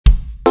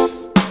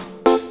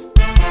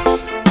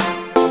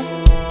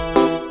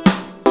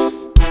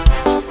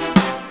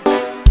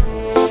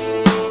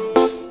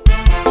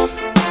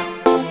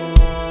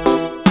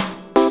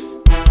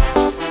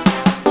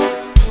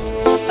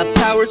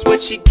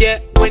you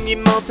get when you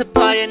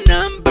multiply a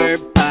number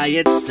by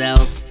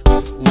itself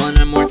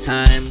one or more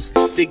times.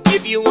 To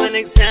give you an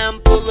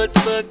example,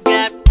 let's look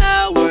at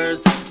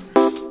powers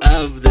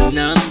of the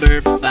number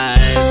 5.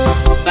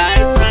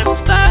 5 times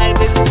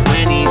 5 is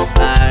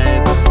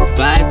 25.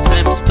 5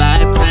 times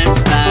 5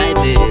 times 5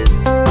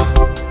 is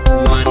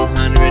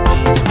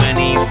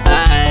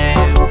 125.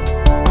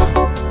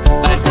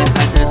 5 times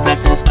 5 times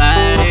 5 times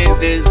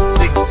 5 is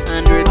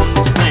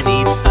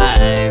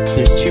 625.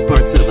 There's two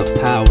parts of a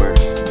power: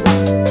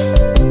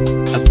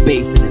 a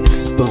base and an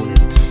exponent.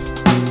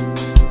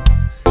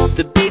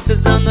 The base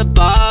is on the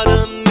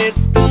bottom,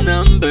 it's the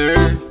number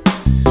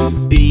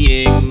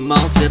being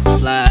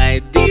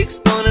multiplied. The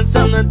exponent's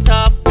on the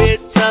top,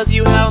 it tells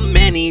you how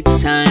many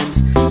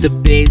times the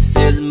base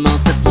is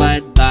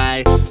multiplied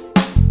by.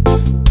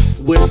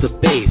 Where's the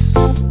base?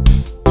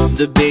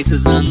 The base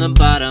is on the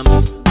bottom.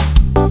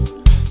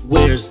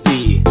 Where's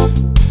the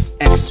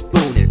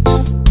exponent?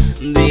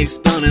 The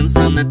exponent's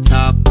on the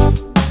top.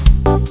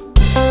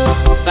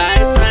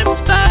 5 times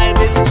 5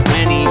 is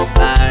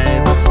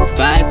 25.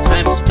 5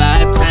 times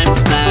 5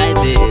 times 5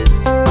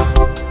 is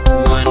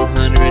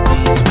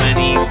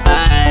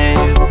 125.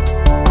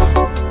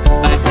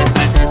 5 times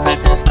 5 times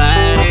 5 times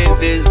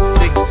 5 is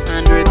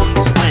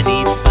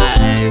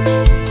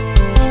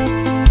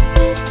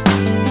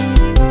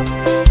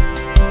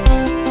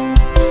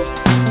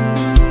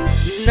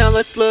 625. Now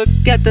let's look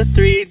at the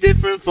 3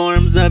 different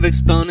forms of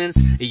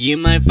exponents. You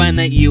might find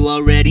that you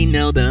already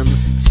know them.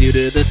 2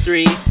 to the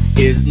 3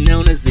 is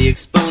known as the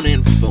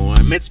exponent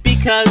form. It's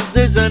because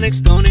there's an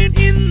exponent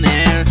in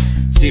there.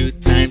 2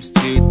 times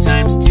 2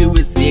 times 2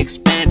 is the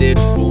expanded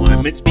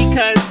form. It's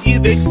because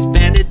you've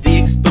expanded the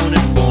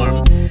exponent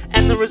form.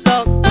 And the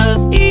result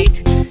of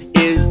 8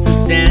 is the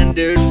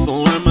standard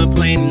form. A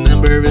plain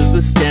number is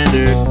the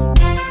standard